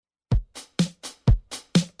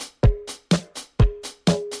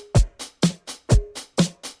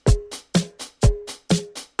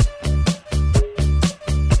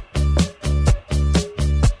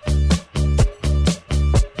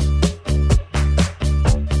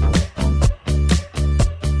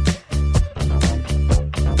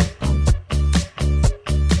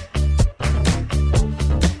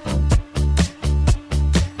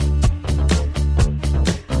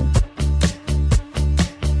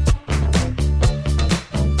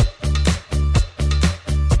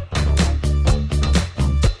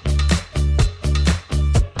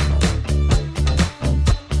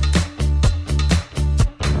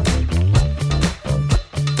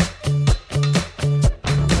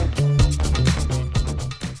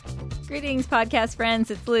Greetings, podcast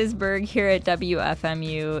friends. It's Liz Berg here at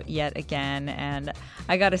WFMU yet again, and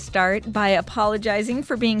I got to start by apologizing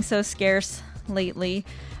for being so scarce lately.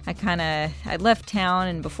 I left town,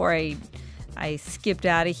 and before I skipped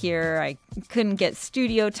out of here, I couldn't get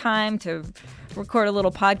studio time to record a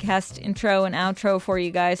little podcast intro and outro for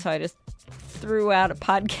you guys, so I just threw out a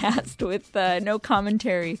podcast with no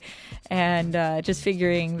commentary, and just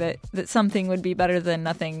figuring that something would be better than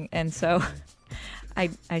nothing, and so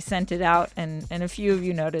I sent it out, and a few of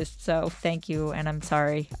you noticed, so thank you, and I'm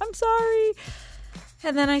sorry.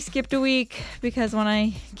 And then I skipped a week because when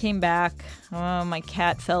I came back, my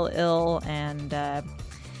cat fell ill, and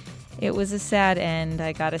it was a sad end,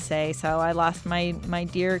 I gotta say. So I lost my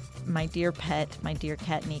dear pet, my dear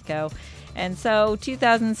cat Nico. And so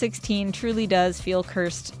 2016 truly does feel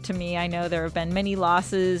cursed to me. I know there have been many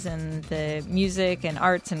losses in the music and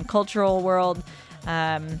arts and cultural world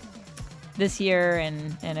this year,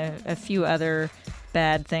 and a few other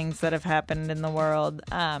bad things that have happened in the world.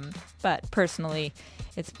 But personally,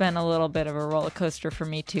 it's been a little bit of a roller coaster for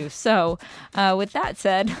me too. So with that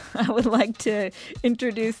said, I would like to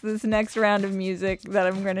introduce this next round of music that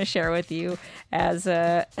I'm going to share with you as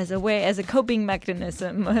a coping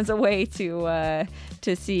mechanism, as a way to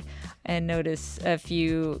see and notice a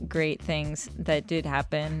few great things that did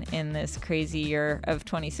happen in this crazy year of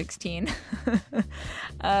 2016.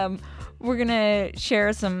 We're going to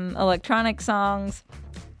share some electronic songs,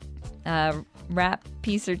 rap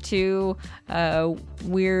piece or two,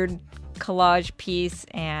 weird collage piece,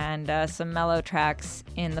 and some mellow tracks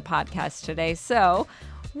in the podcast today. So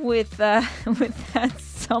with that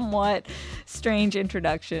somewhat strange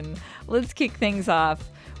introduction, let's kick things off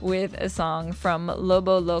with a song from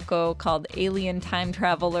Lobo Loco called Alien Time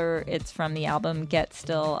Traveler. It's from the album Get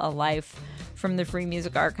Still a Life from the Free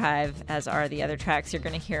Music Archive, as are the other tracks you're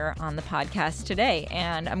going to hear on the podcast today.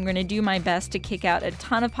 And I'm going to do my best to kick out a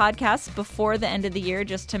ton of podcasts before the end of the year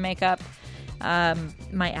just to make up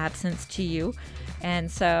my absence to you.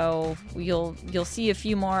 And so you'll see a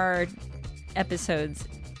few more episodes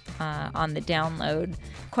on the download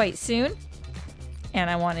quite soon. And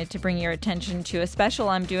I wanted to bring your attention to a special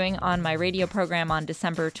I'm doing on my radio program on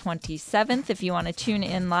December 27th. If you want to tune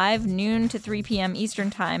in live, noon to 3 p.m. Eastern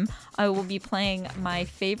Time, I will be playing my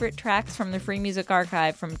favorite tracks from the Free Music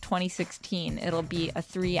Archive from 2016. It'll be a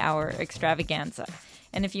 3-hour extravaganza.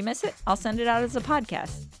 And if you miss it, I'll send it out as a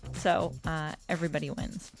podcast. So everybody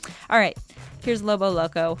wins. All right, here's Lobo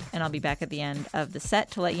Loco, and I'll be back at the end of the set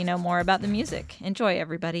to let you know more about the music. Enjoy,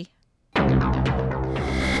 everybody.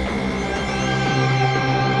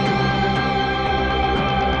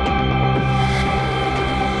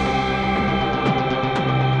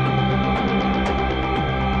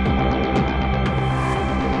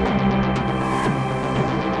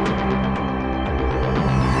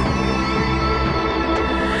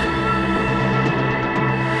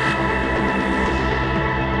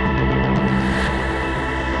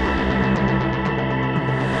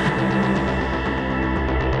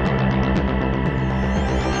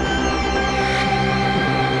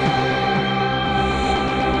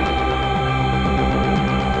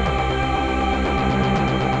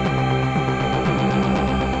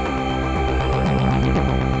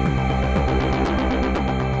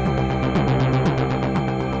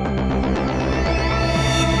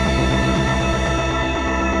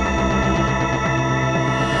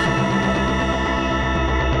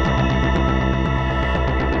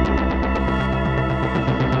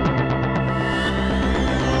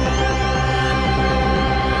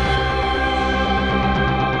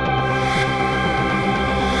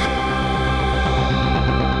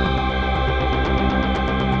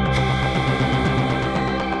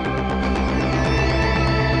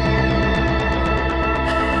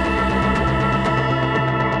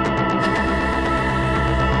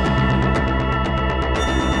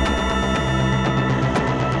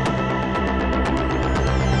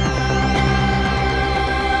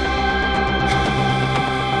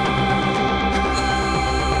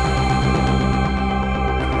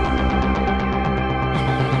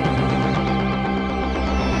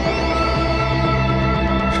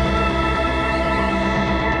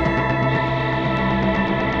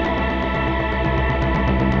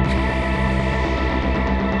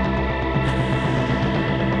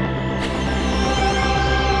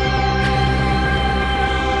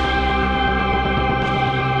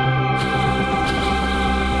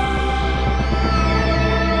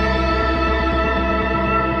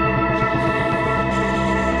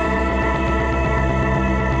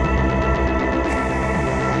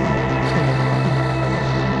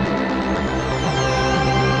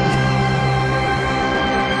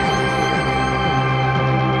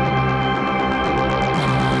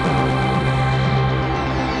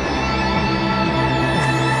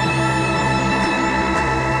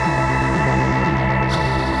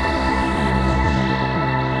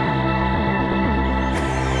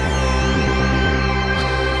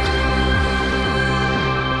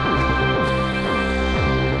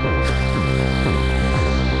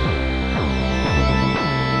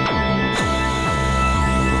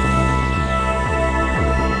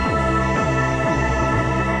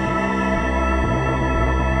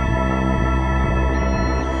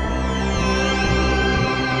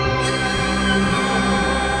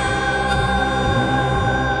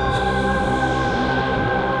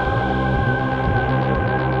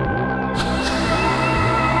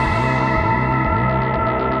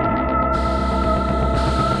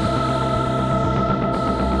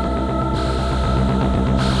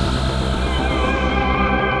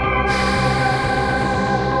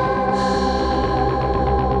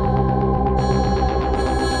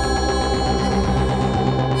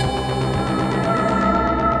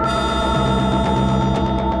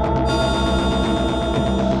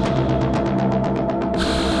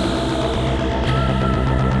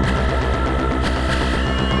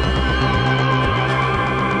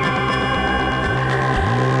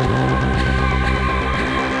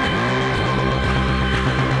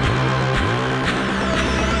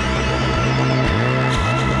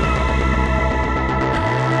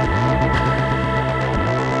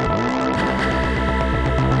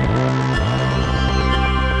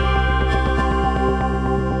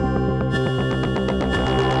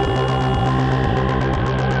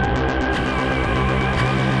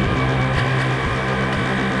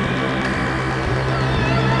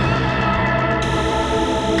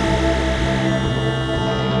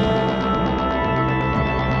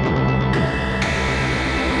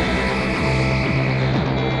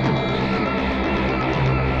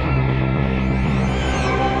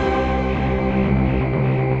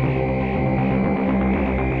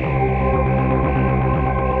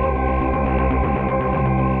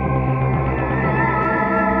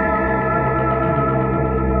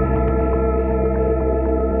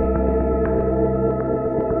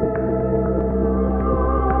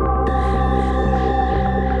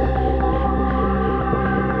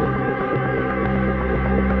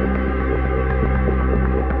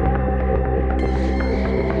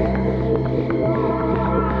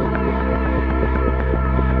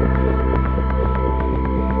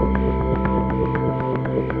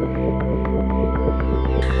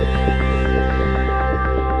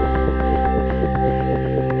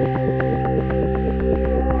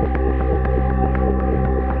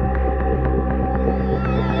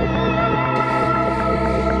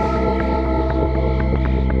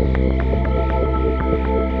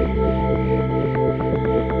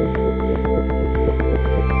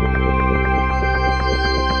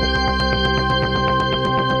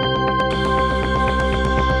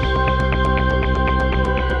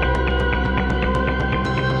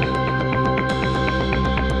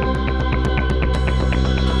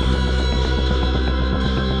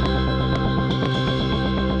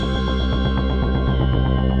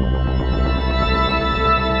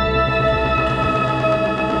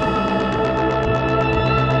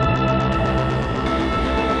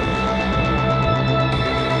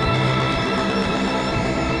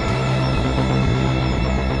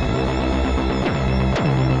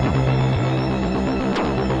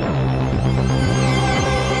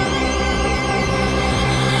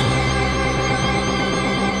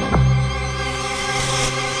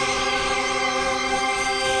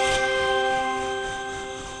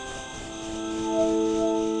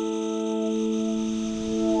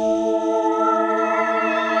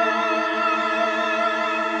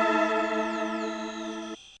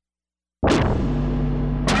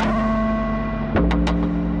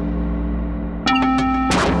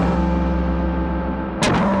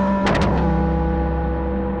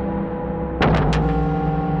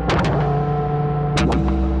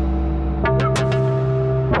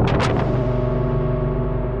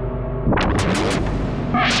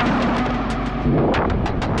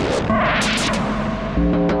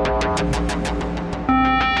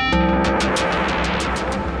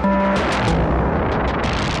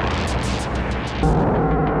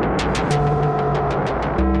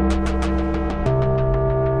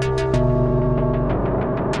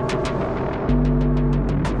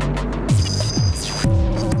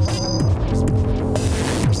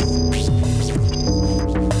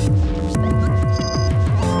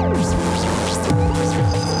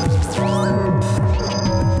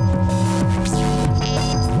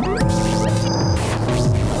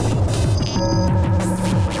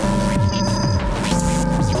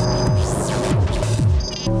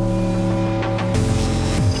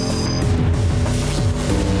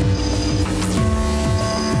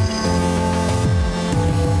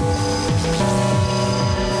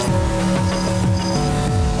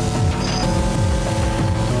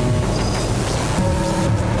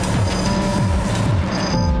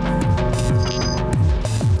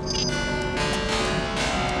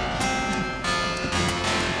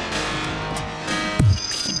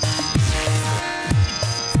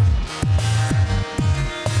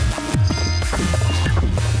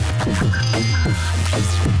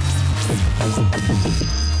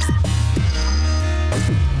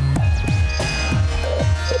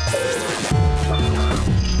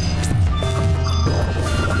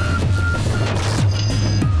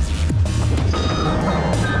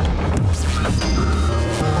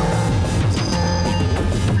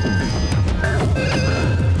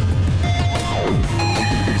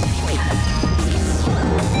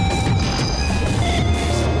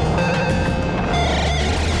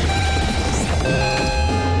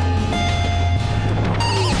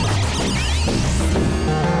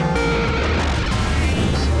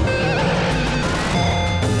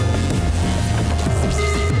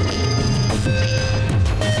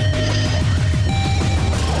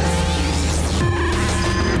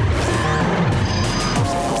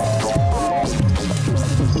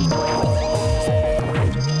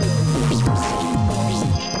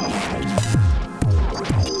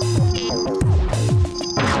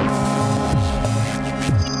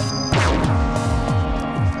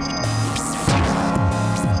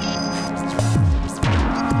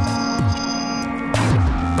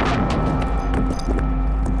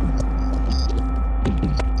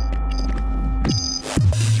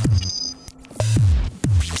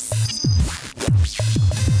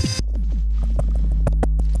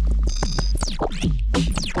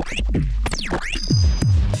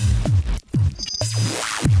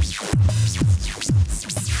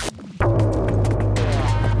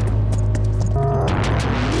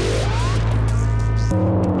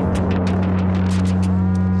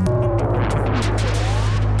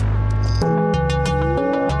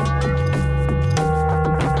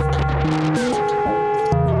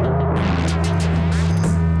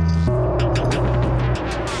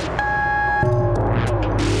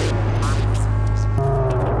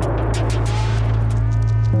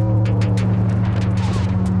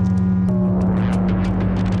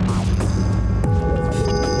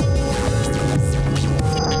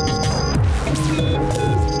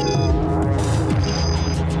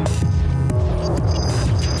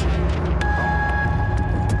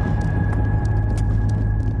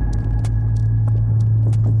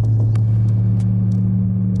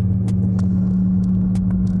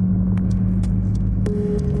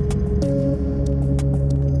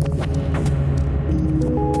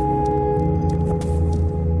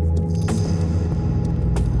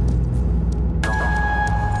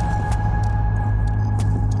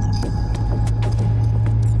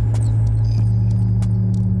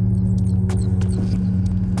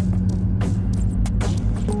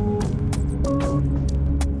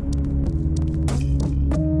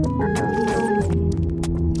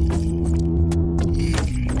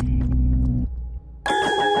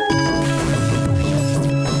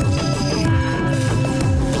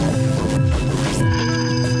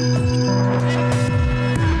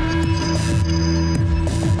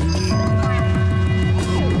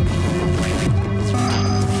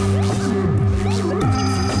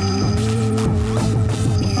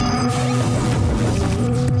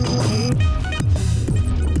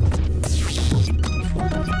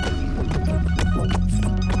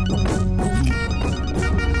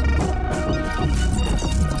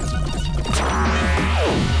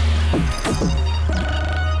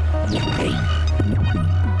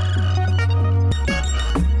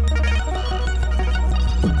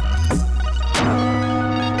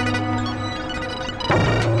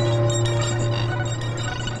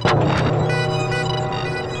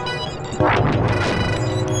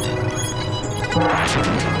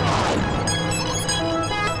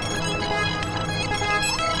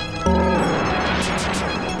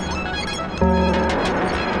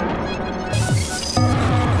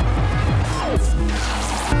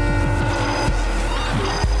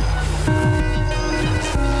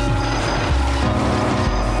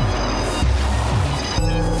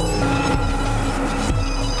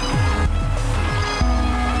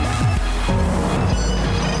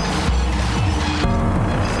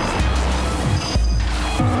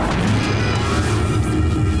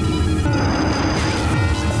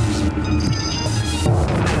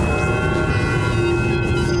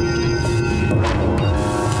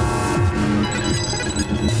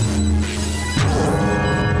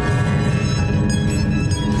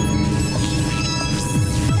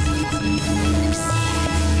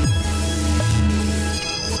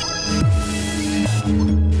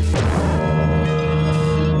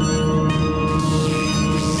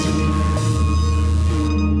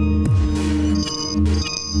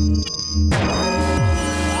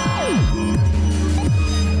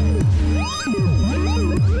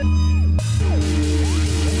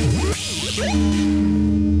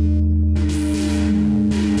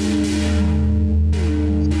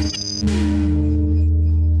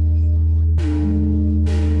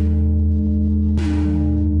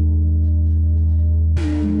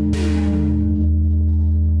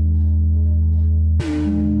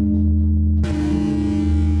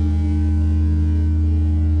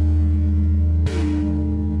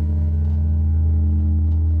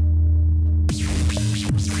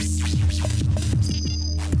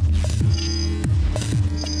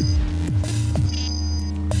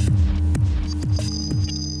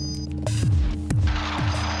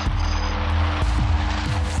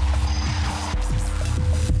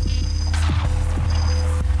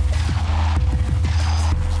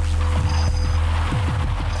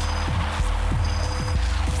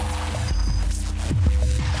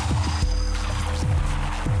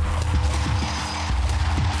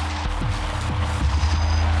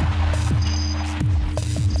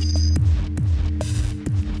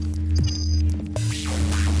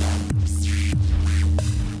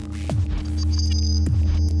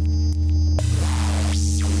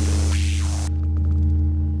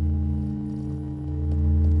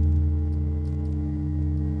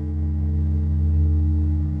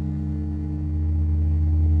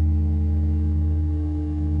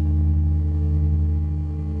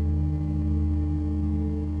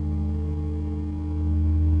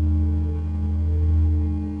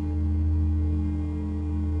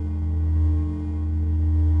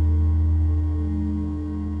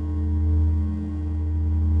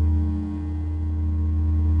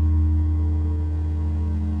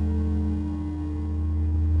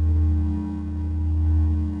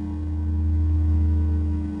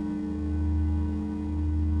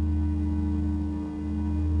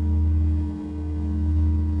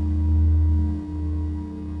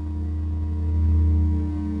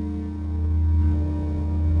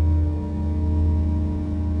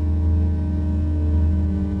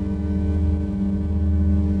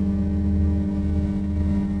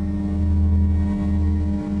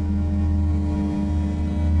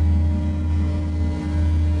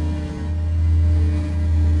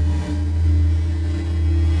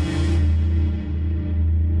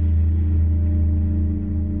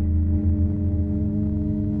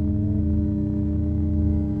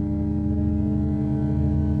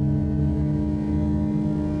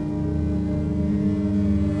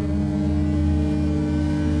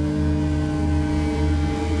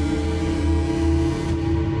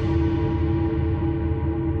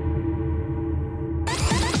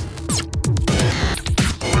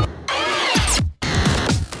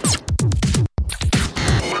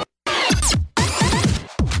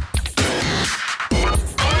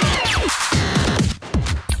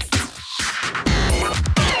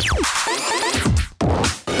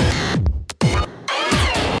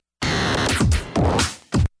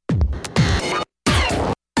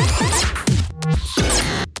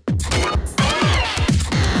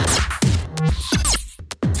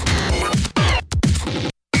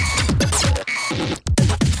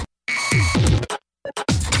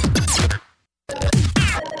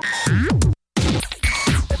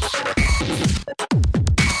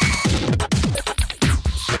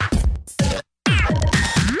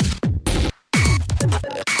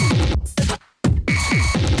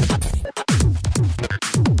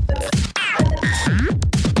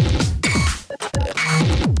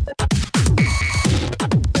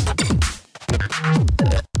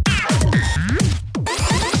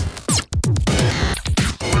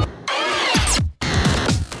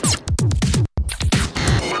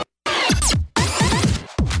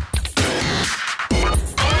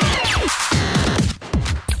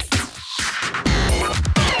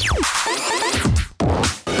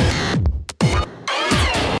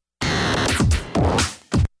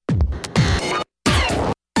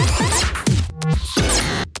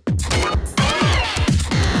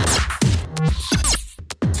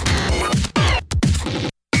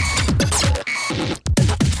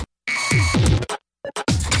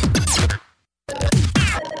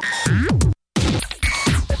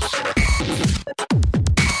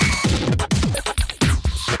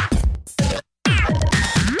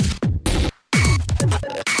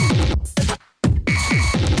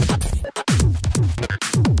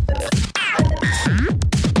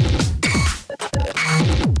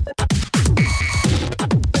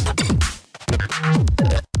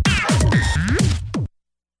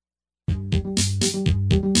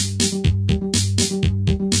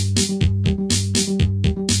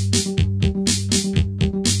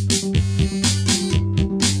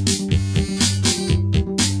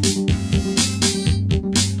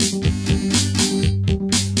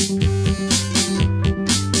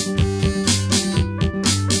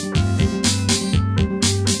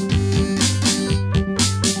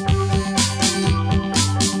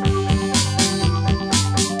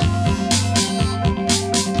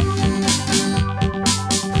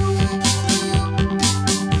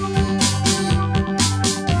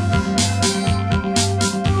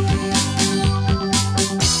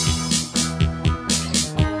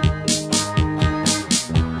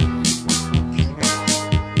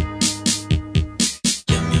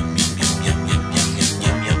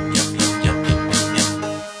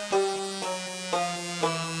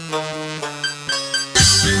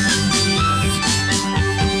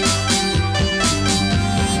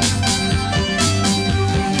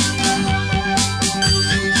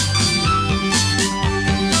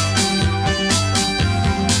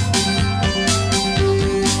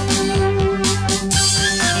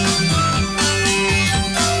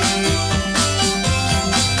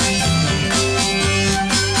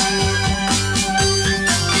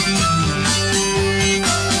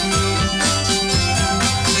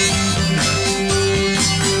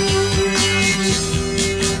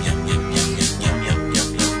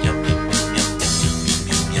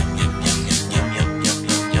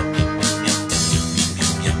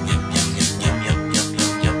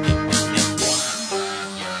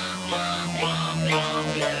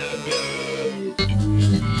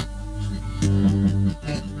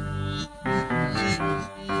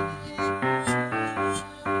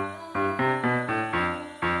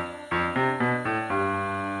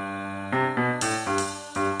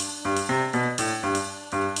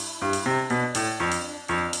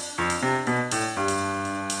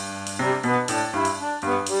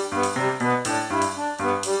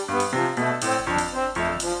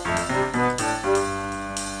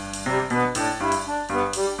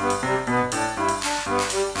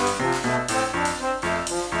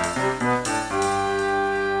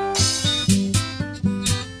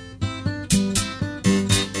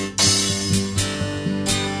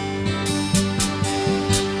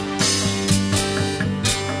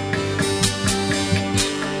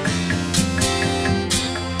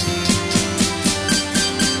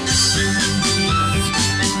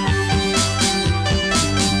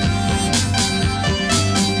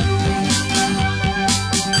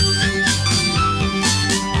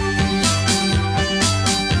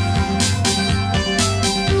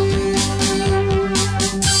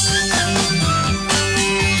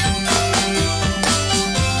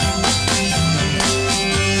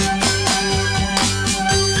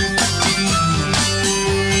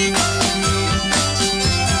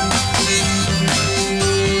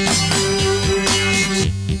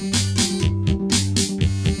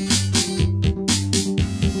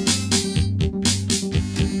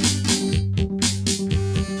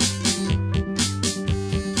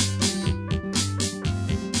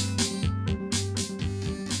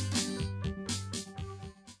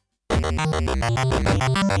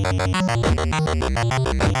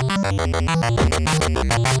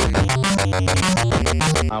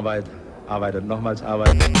 Arbeit, Arbeit und nochmals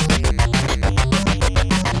Arbeit.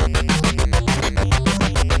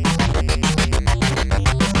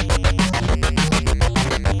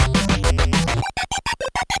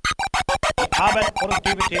 Arbeit,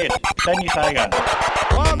 Produktivität, ständig steigern.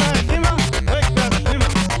 Vorwärts immer, rückwärts immer.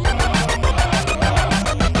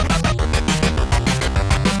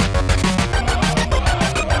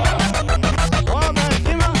 Vorwärts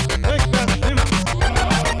immer, rückwärts immer.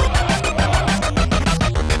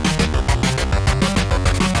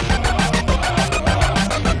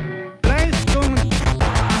 Leistung,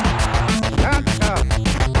 Tatkraft,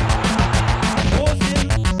 Frohsinn,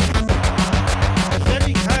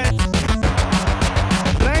 Geselligkeit.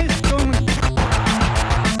 Leistung,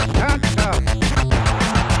 Tatkraft,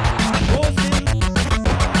 Frohsinn,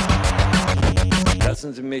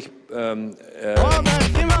 Lassen Sie mich vorwärts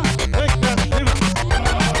immer, rückwärts immer.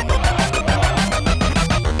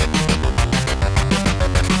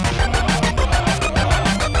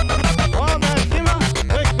 Vorwärts immer,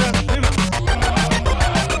 rückwärts immer.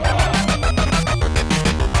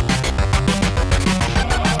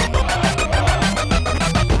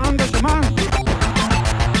 Engagement,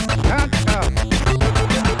 Tatkraft,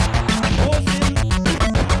 Frohsinn,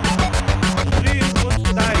 blühen und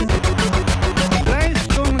gedeihen.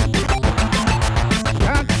 Leistung,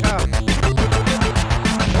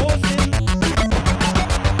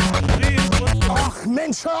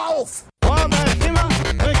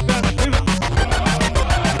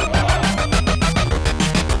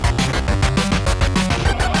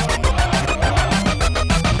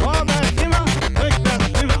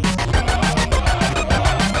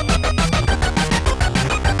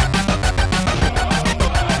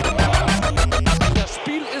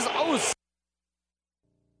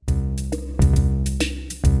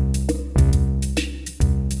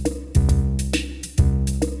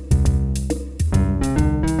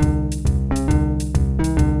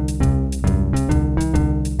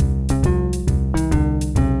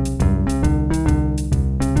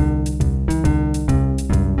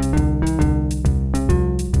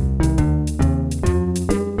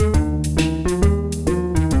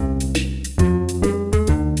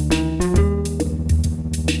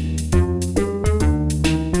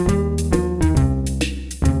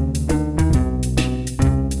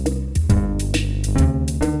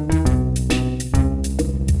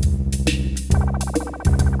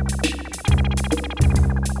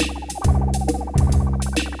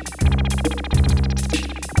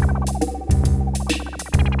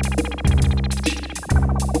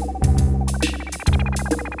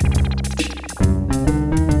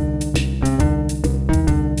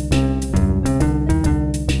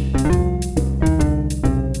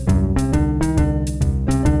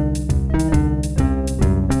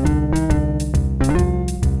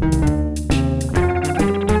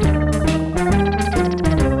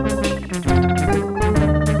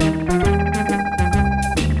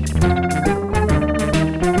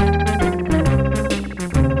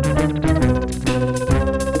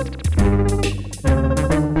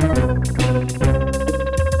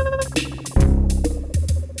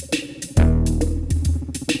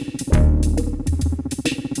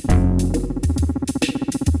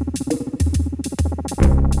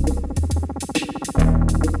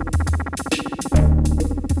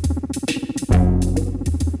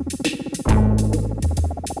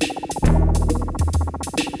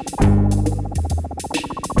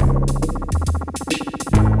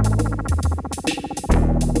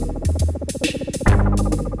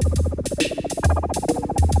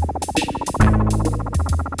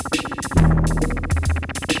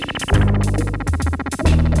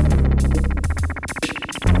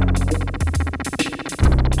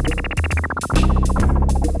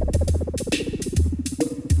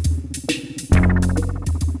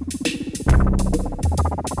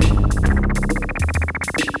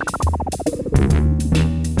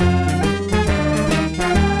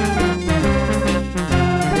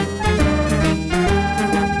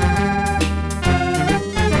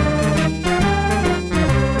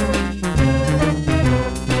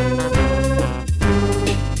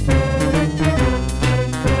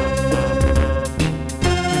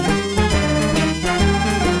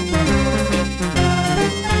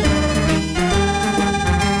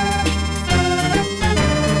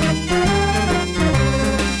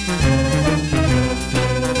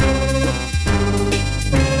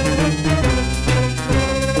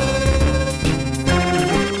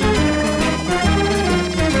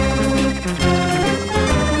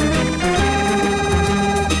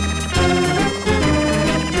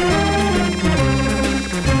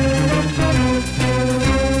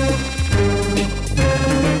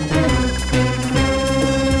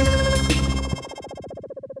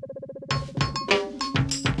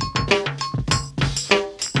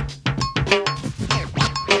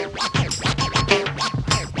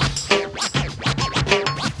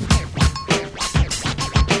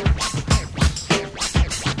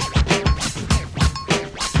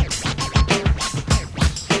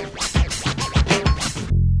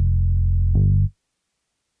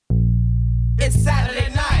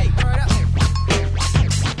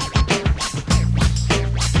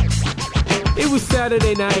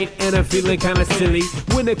 Saturday night and I'm feeling kinda silly.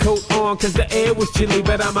 Winter coat on cause the air was chilly,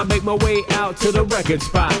 but I'ma make my way out to the record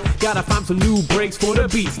spot. Gotta find some new breaks for the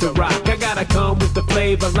beats to rock. I gotta come with the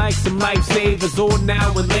flavor like some lifesavers. On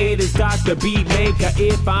now and later, Dr. Beat Maker.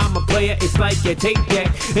 If I'm a player, it's like your tape deck.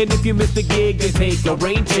 And if you miss the gig, then take a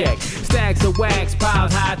rain check. Stacks of wax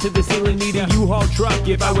piled high to the ceiling. Need a U-Haul truck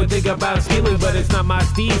if I would think about stealing, but it's not my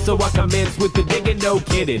steed, so I commence with the digging. No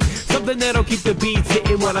kidding, something that'll keep the beats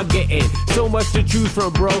hitting what I'm getting. So much to choose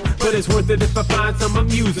from, bro, but it's worth it if I find some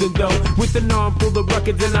amusing though. With the arm full of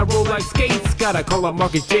records and I roll like skates. Gotta call up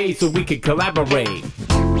Marcus J so we can collaborate.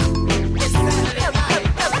 It's Saturday night.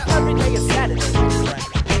 Every day is Saturday.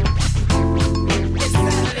 It's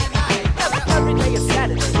Saturday night. Every day is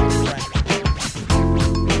Saturday.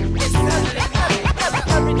 It's Saturday night.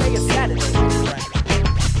 Every day is Saturday.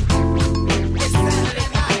 It's Saturday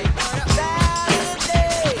night.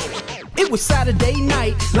 It was Saturday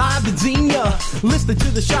night, live in Xenia. Listening to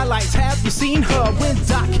the Shy Lights, have you seen her? When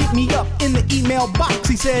Doc hit me up in the email box,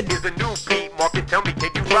 he said, "Here's the new beat, Market, tell me, can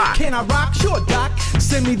you rock?" "Can I rock? Sure, Doc.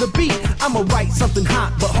 Send me the beat. I'ma write something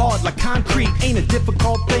hot but hard like concrete. Ain't a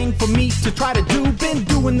difficult thing for me to try to do. Been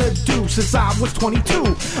doing the do since I was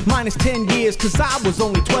 22. Minus 10 years cause I was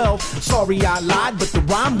only 12. Sorry I lied, but the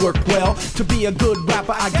rhyme worked well. To be a good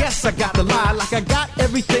rapper, I guess I got to lie. Like I got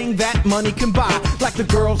everything that money can buy. Like the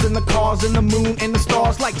girls and the cars and the moon and the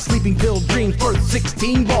stars. Like sleeping pill dreams, first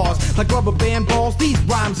 16 bars. Like rubber band balls, these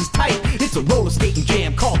rhymes is tight. It's a roller skating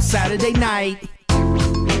jam called Saturday Night.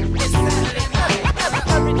 It's Saturday night.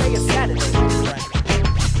 Every day is Saturday. It's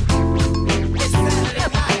Saturday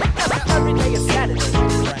night. Every day is Saturday.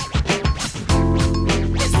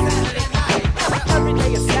 It's Saturday night. Every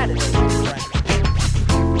day is Saturday.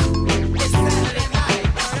 It's Saturday night.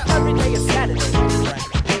 Every day is Saturday.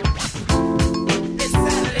 It's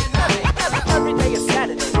Saturday night. Every day is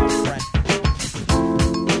Saturday.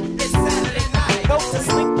 It's Saturday night. Go to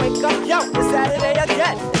sleep, wake up, yo, it's Saturday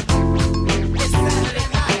again. It's Saturday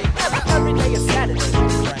night. Every day is Saturday. It's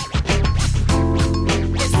Saturday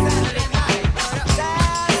night. Saturday.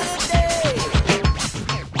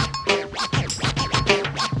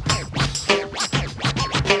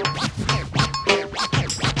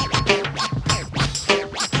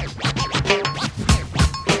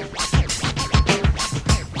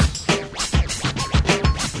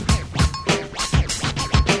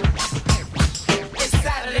 It's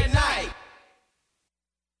Saturday night.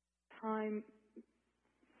 Time,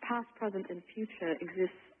 past, present, and future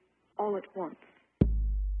exists all at once.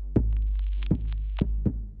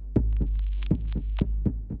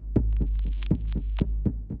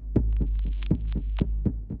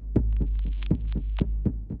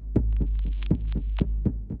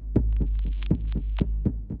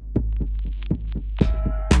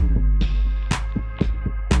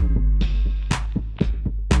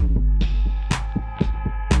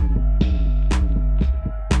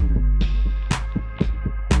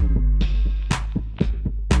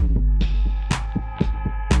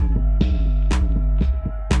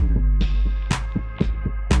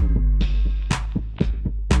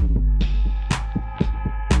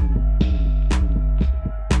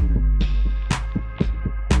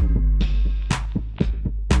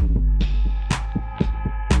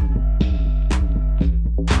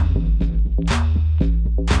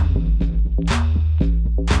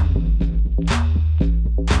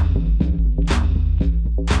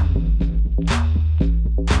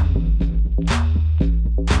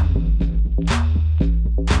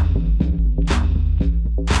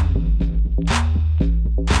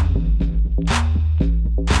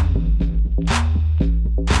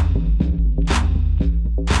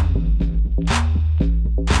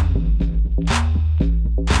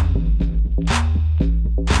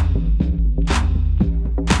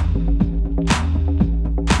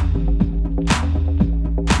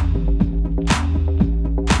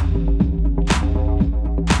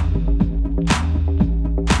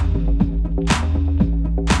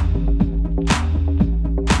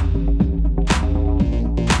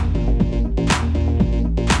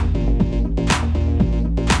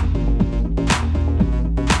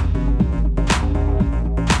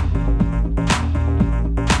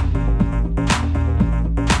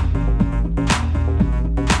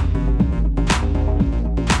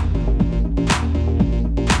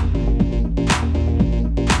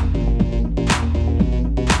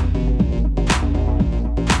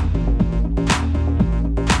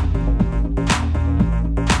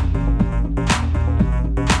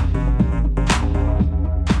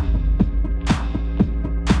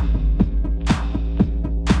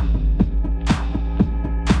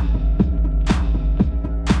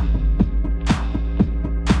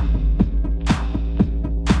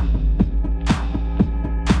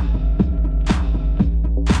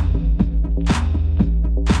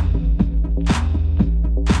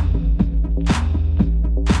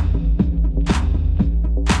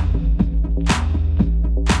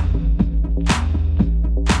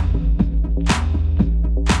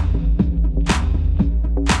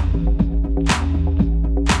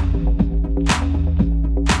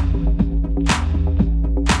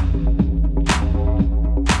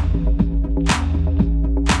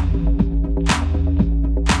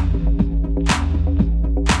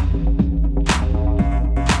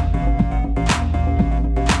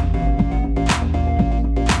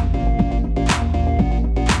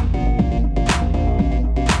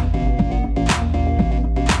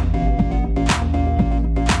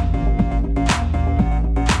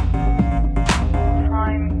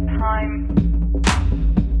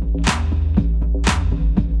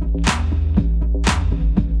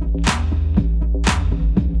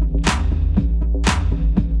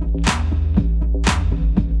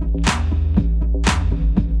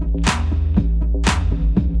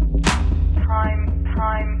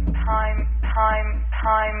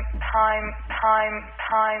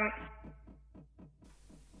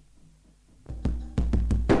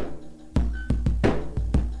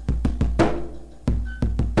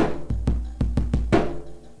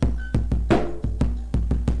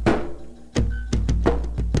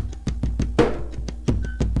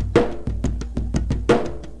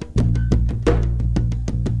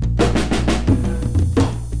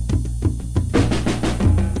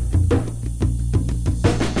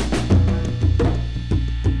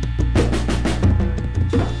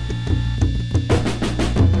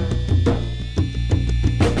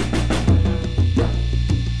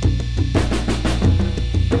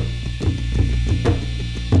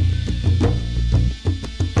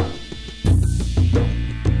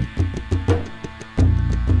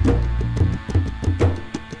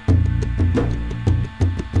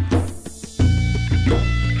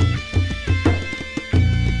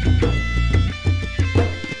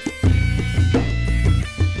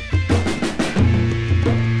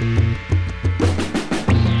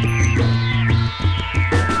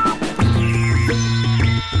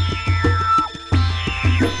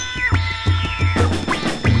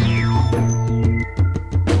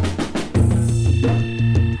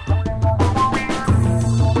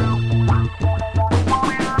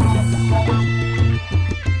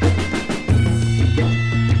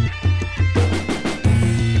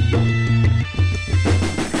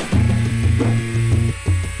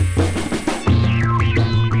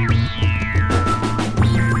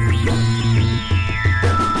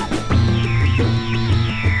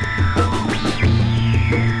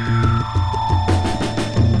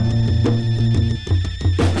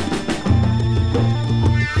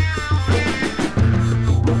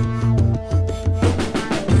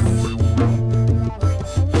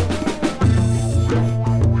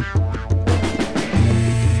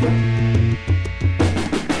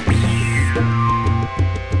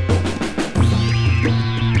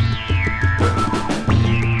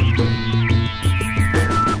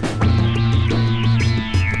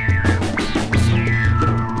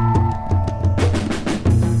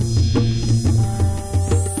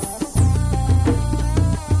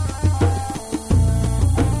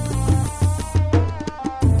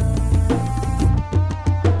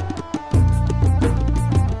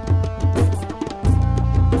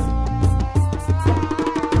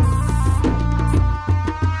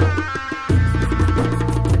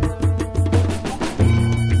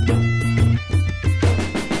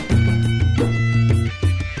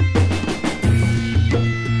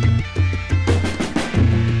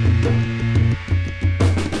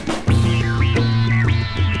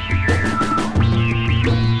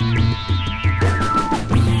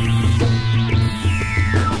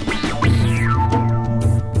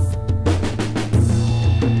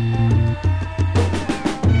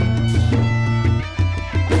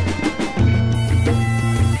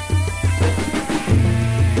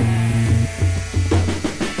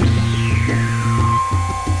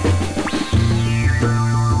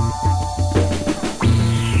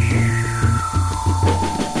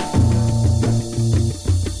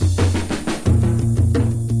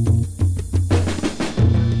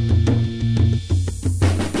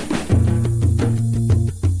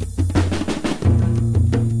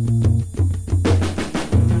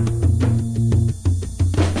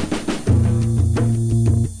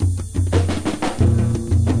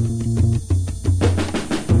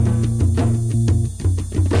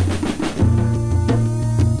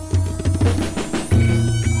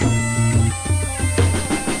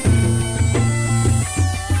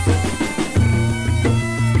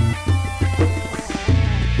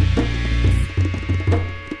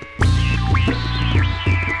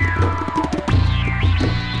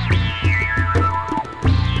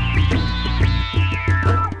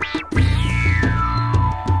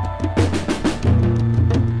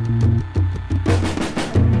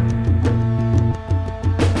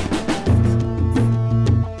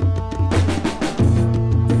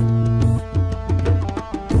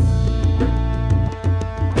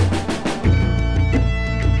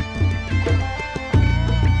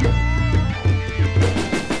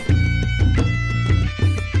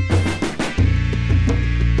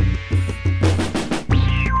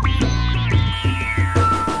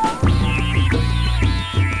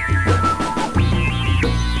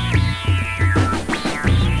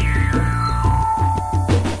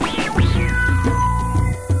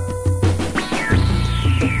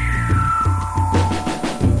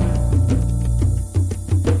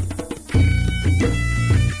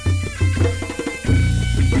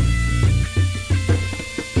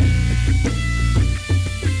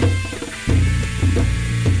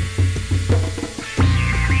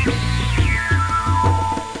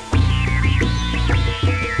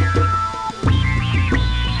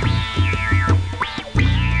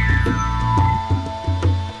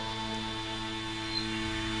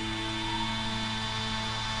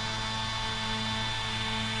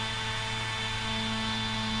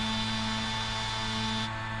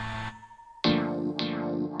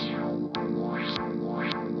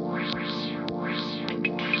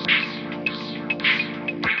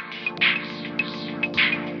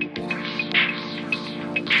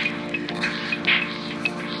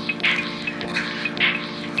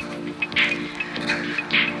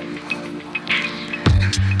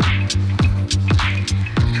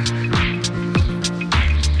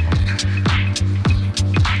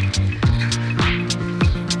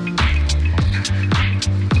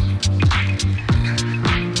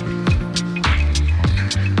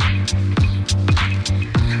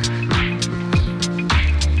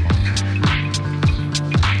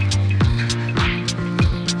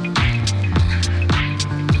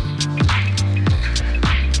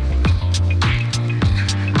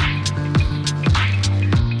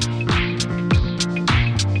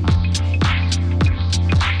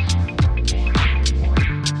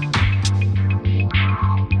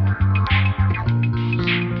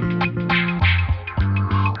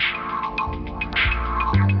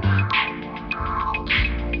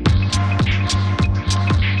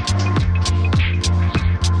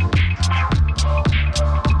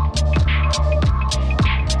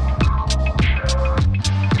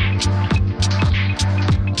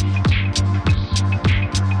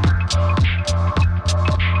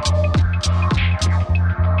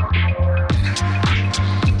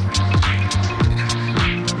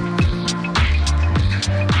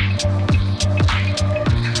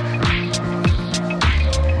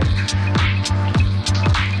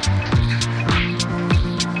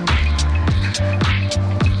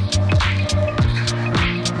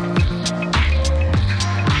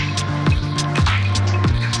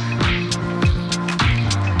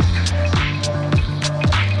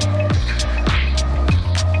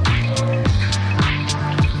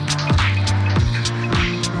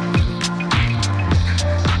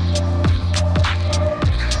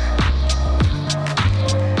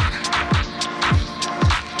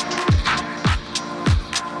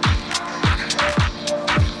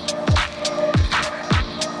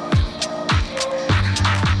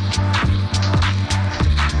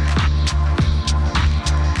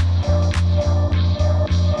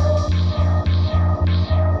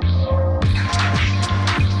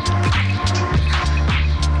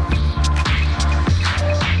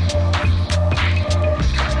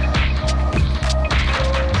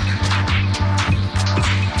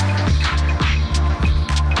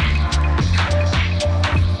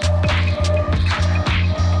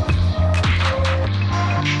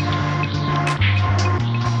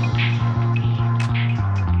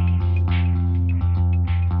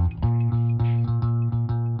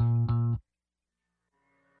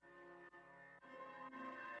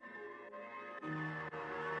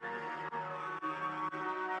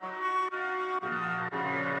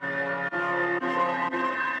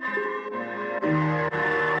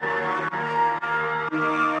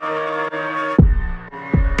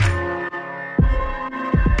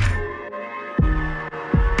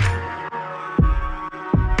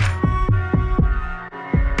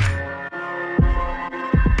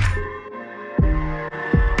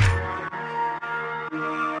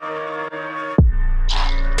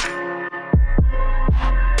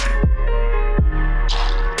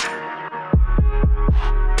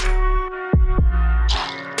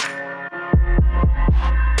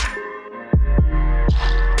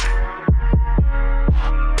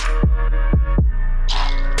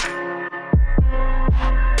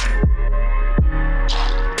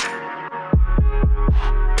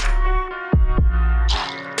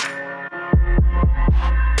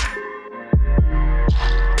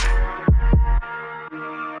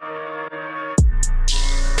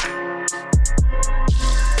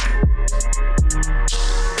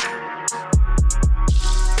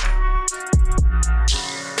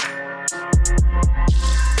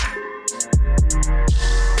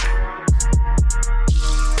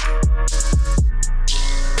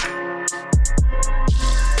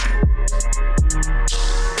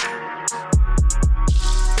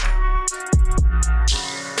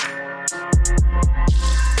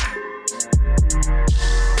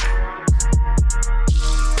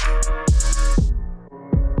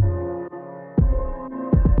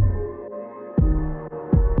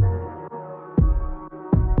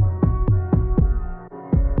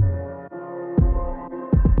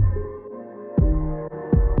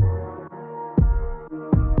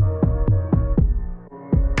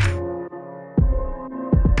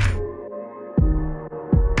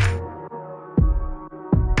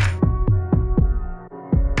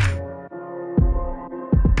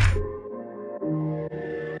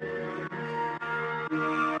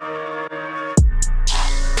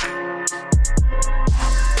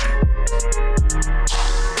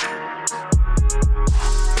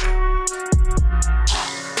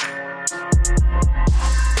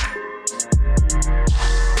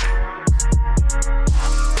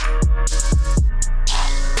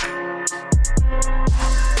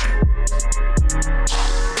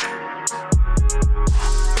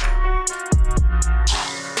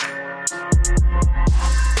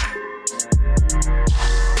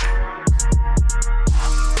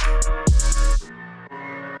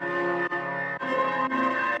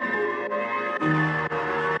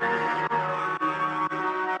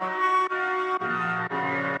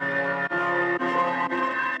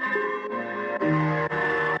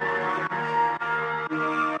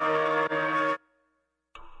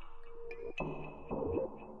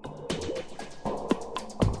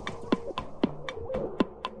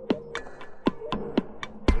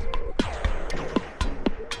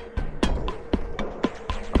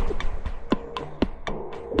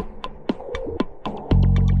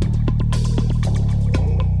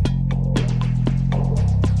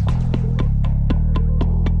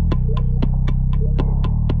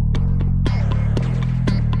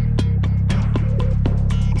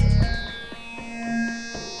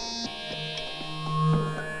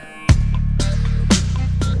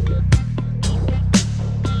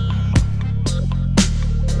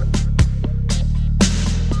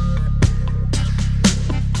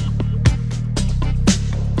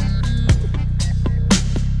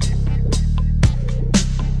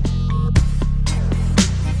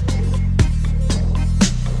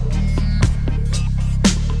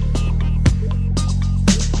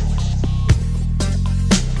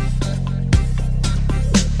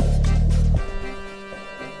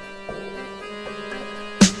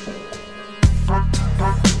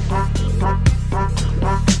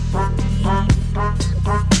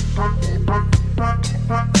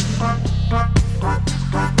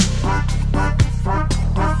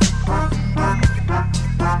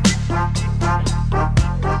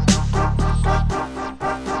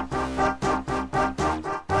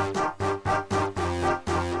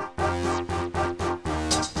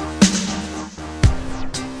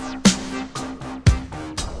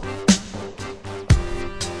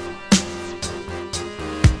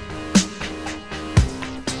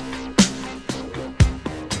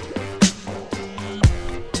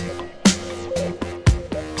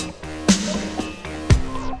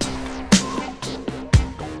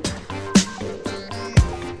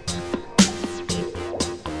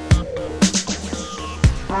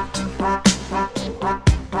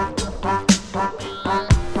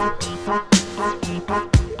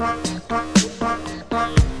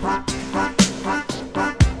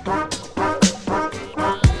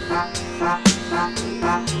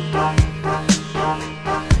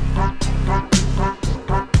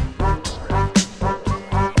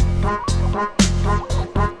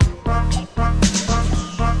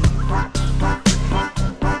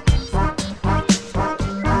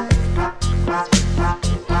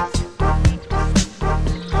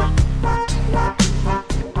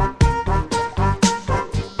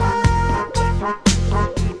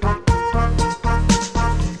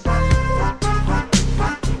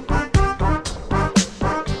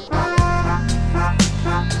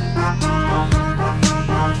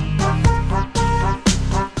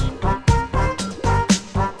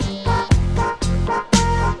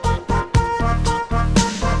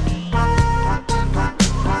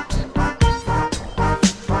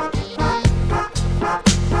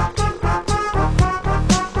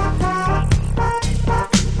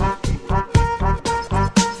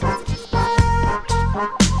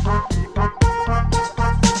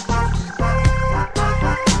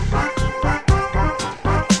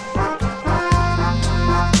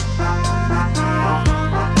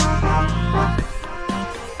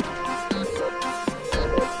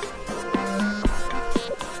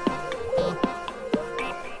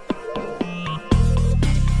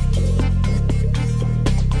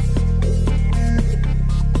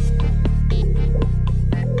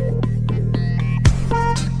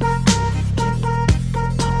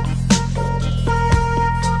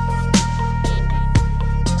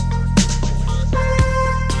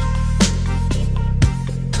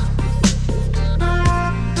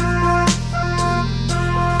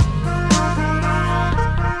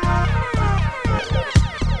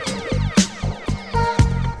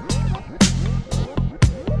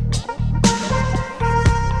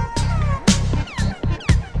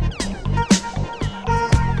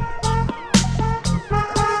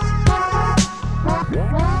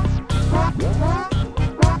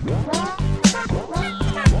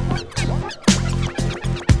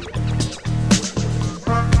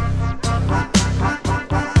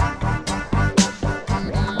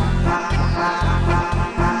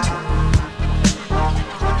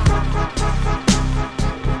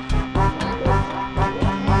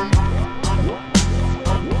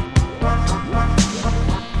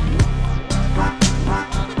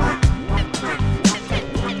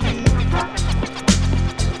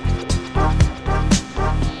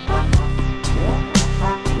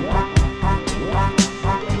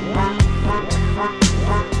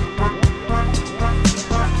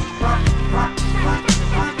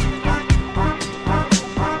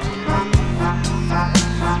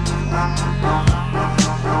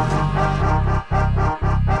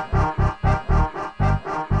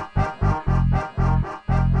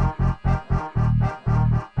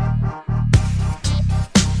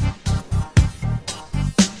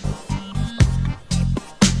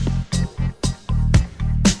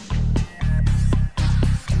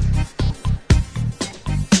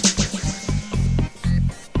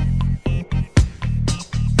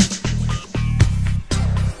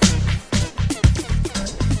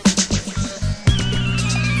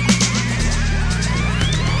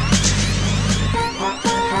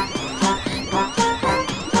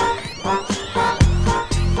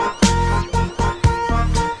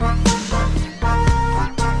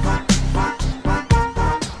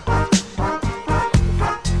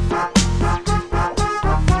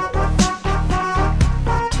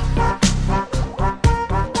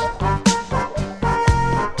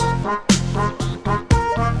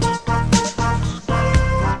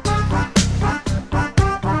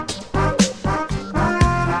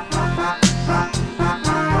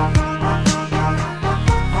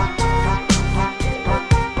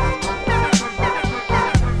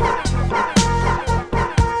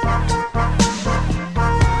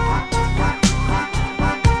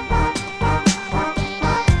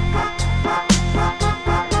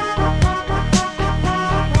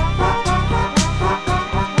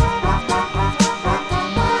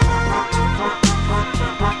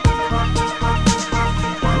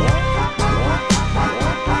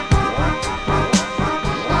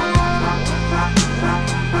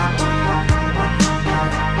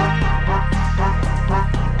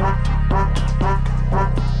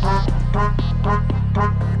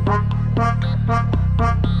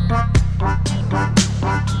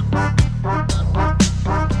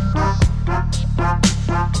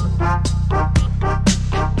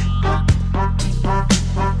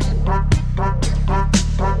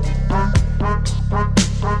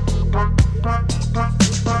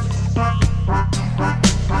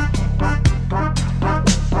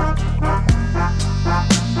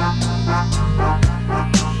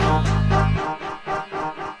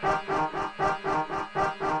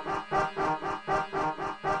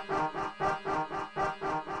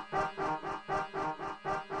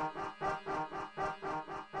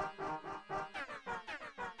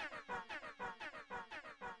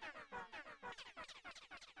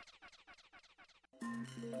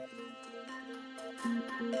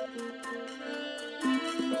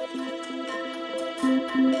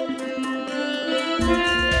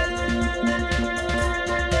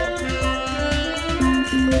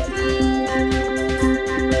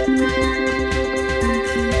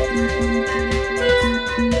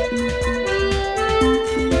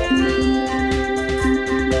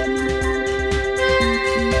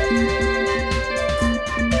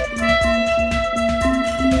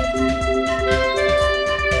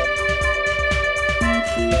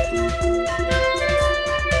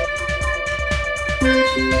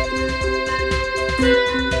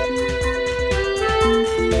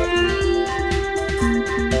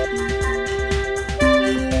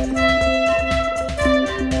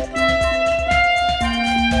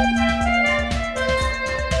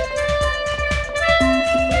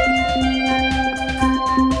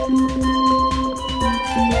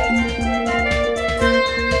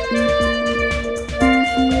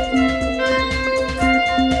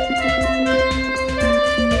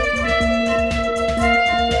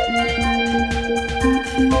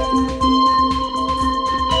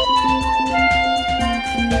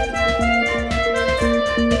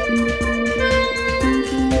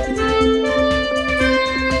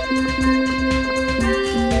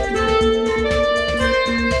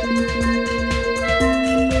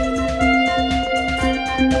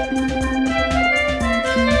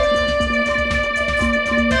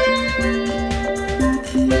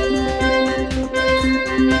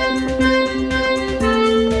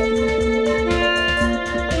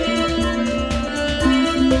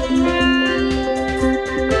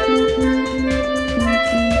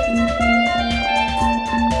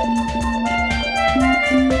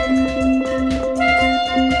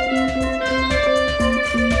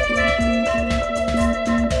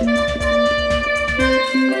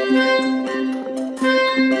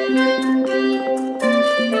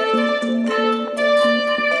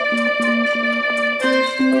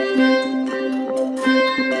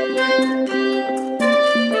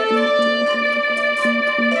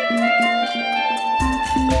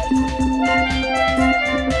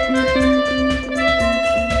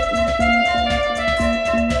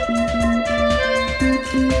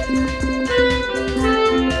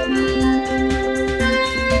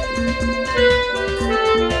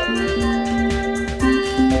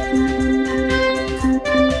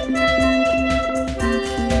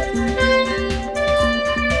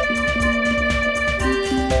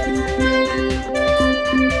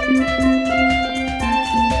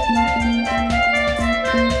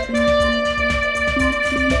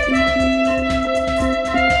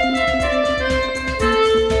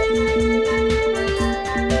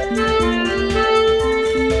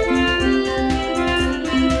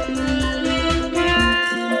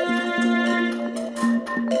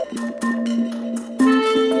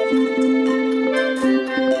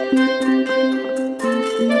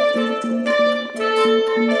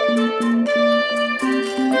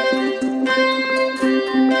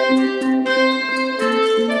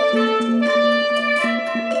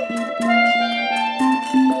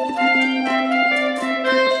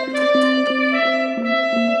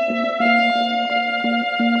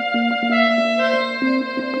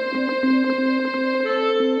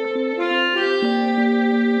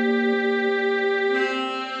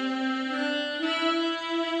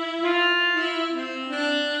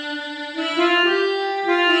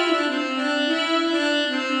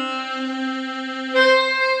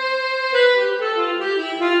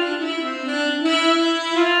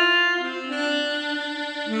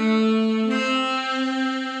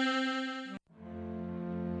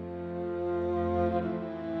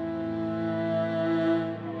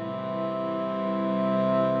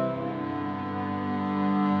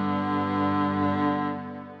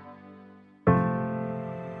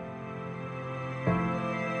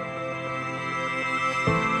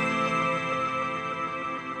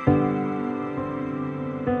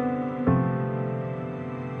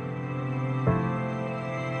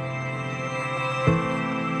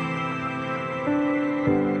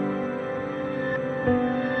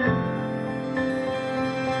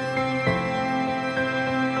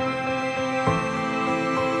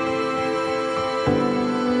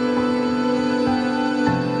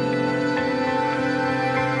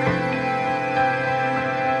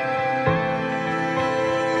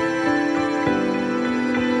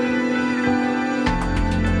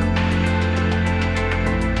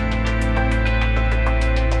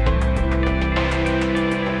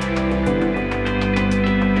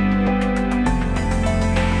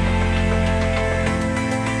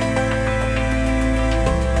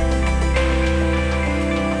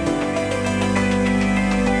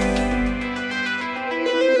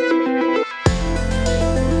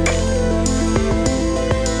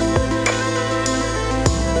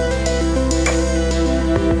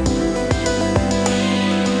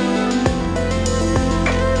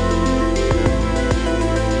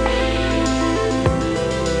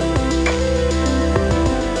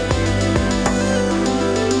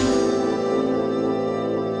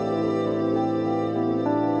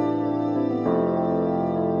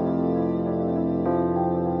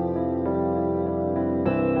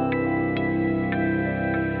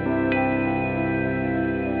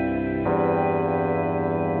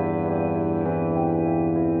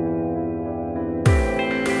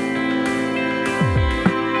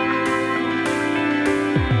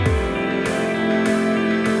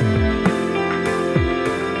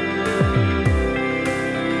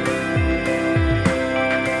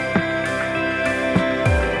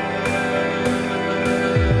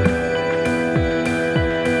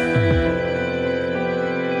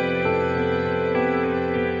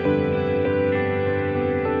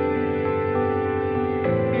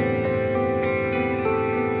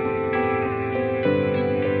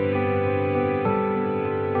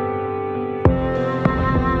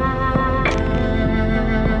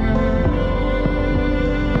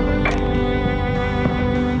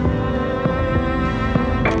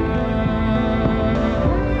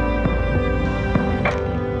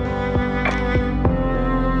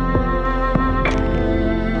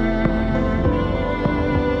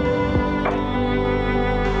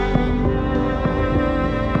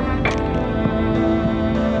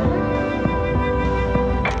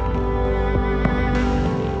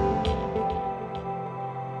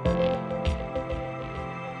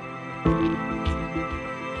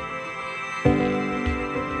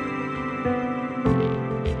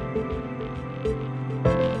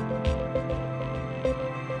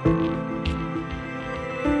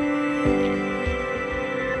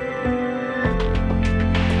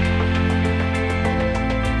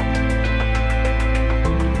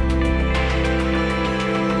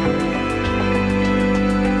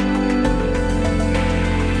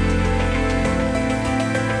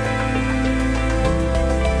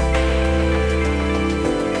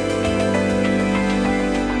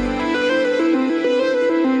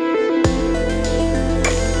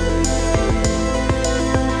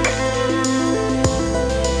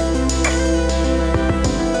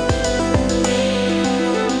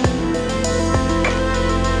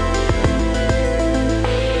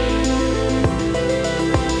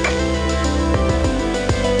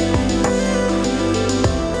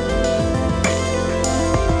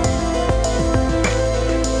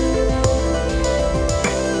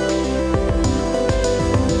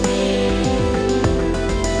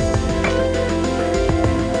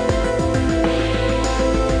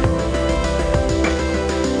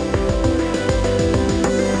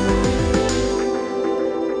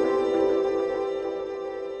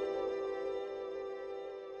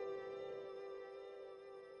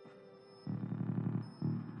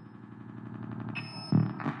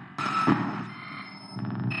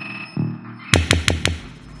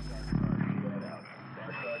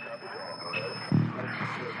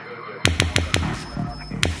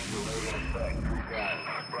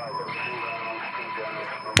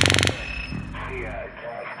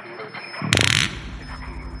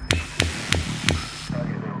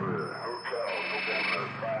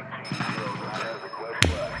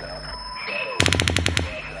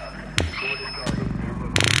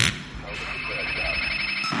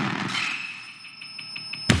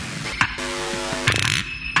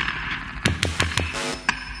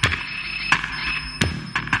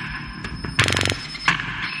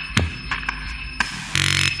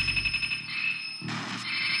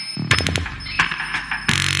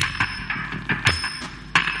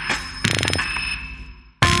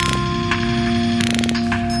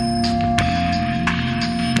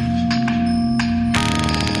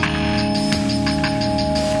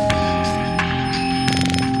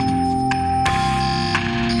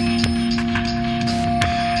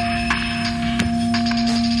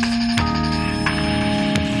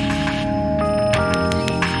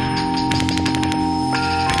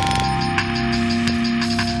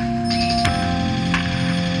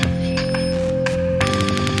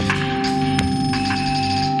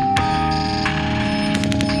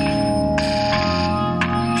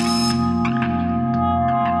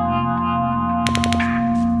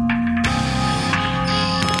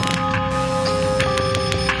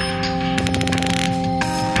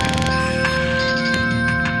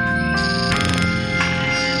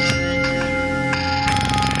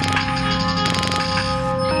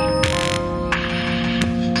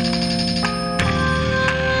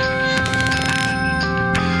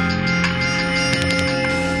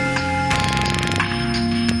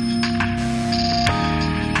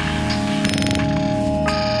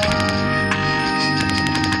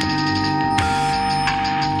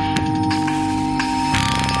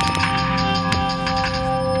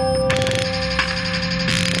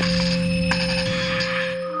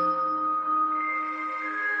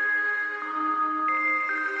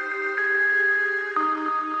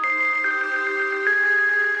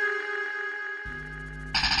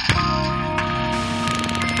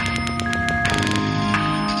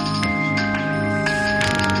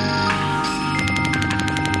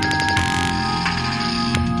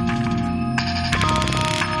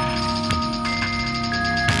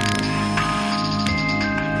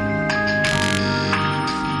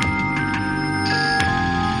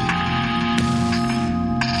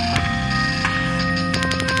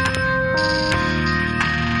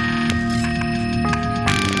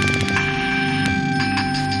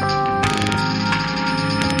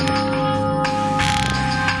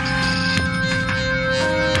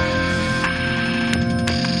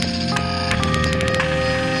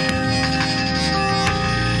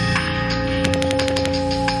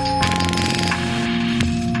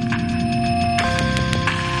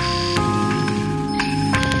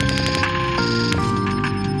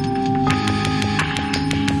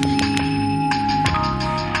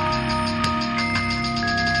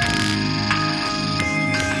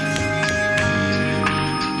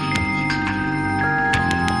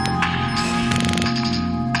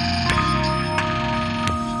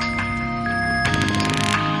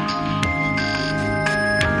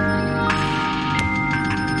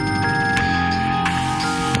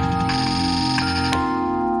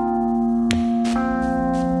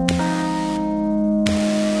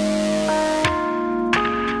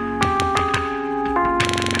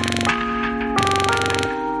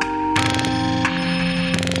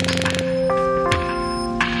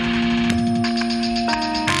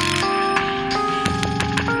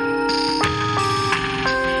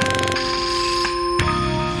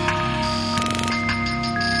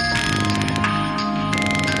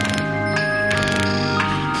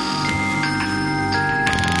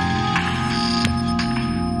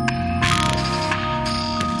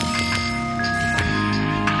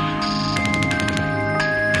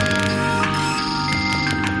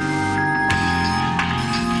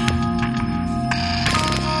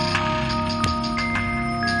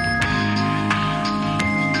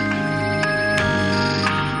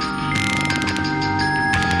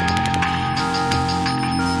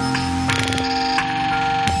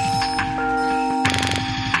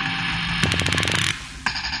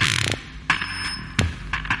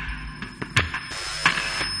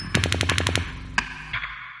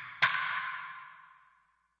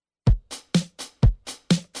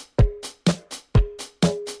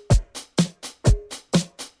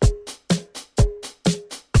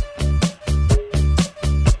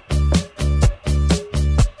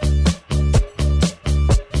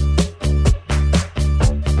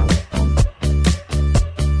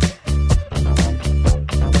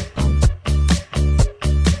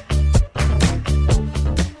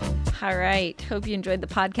 Hope you enjoyed the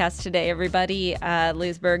podcast today, everybody.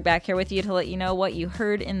 Liz Berg back here with you to let you know what you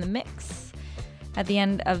heard in the mix. At the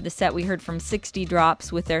end of the set, we heard from 60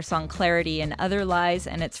 Drops with their song Clarity and Other Lies,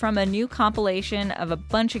 and it's from a new compilation of a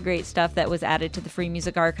bunch of great stuff that was added to the Free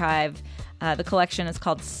Music Archive. The collection is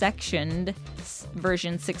called Sectioned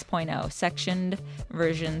version 6.0. Sectioned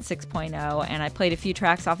version 6.0, and I played a few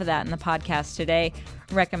tracks off of that in the podcast today.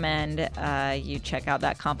 Recommend you check out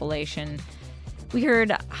that compilation. We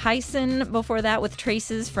heard Hyson before that with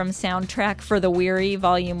Traces from Soundtrack for the Weary,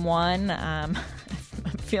 Volume 1. I'm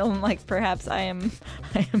feeling like perhaps I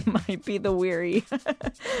might be the weary.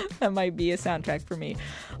 That might be a soundtrack for me.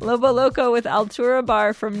 Lobo Loco with Altura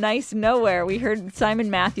Bar from Nice Nowhere. We heard Simon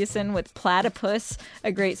Mathewson with Platypus,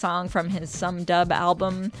 a great song from his Some Dub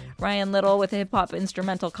album. Ryan Little with a hip-hop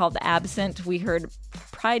instrumental called Absent. We heard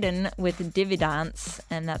Pryden with Dividends,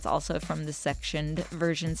 and that's also from the Sectioned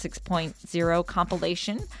version 6.0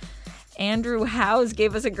 compilation. Andrew Howes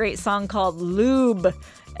gave us a great song called Lube,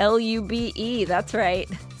 Lube, that's right.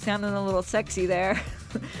 Sounding a little sexy there.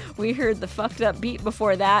 We heard the Fucked Up Beat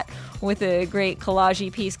before that with a great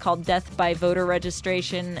collage piece called Death by Voter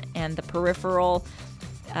Registration and The Peripheral.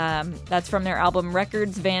 That's from their album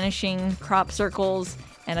Records Vanishing, Crop Circles,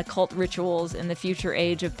 and Occult Rituals in the Future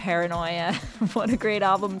Age of Paranoia. What a great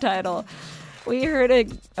album title. We heard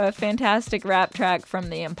a fantastic rap track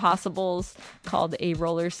from the Impossibles called A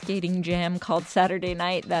Roller Skating Jam called Saturday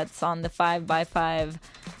Night. That's on the 5x5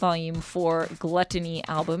 Volume 4 Gluttony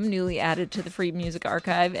album, newly added to the Free Music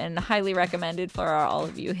Archive and highly recommended for all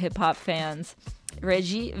of you hip-hop fans.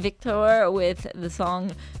 Reggie Victor with the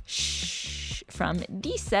song Shh from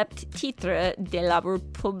Decept Titre de la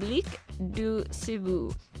République du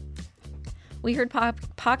Cebu. We heard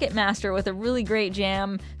Pocket Master with a really great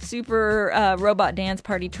jam, super robot dance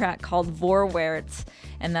party track called Vorwärts,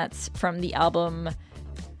 and that's from the album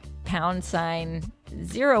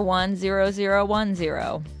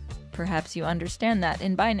 #010010. Perhaps you understand that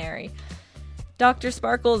in binary. Dr.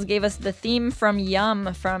 Sparkles gave us the theme from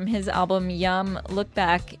Yum from his album Yum, Look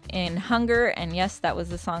Back in Hunger, and yes, that was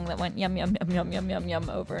the song that went yum, yum, yum, yum, yum, yum, yum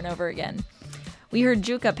over and over again. We heard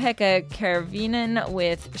Jukka-Pekka Karvinen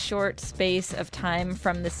with Short Space of Time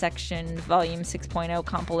from the Section Volume 6.0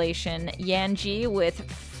 compilation. Yanji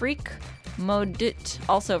with Freak Modit,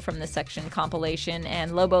 also from the Section compilation.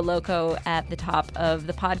 And Lobo Loco at the top of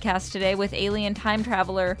the podcast today with Alien Time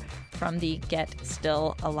Traveler from the Get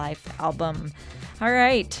Still Alive album. All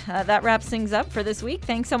right, that wraps things up for this week.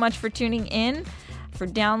 Thanks so much for tuning in, for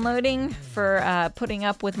downloading, for putting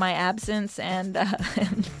up with my absence and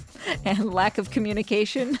lack of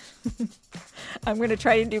communication. I'm going to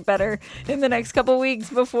try to do better in the next couple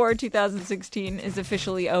weeks before 2016 is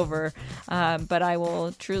officially over. But I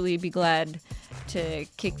will truly be glad to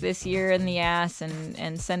kick this year in the ass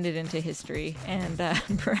and send it into history. And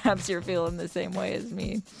perhaps you're feeling the same way as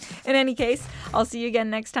me. In any case, I'll see you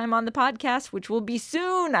again next time on the podcast, which will be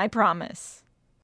soon, I promise.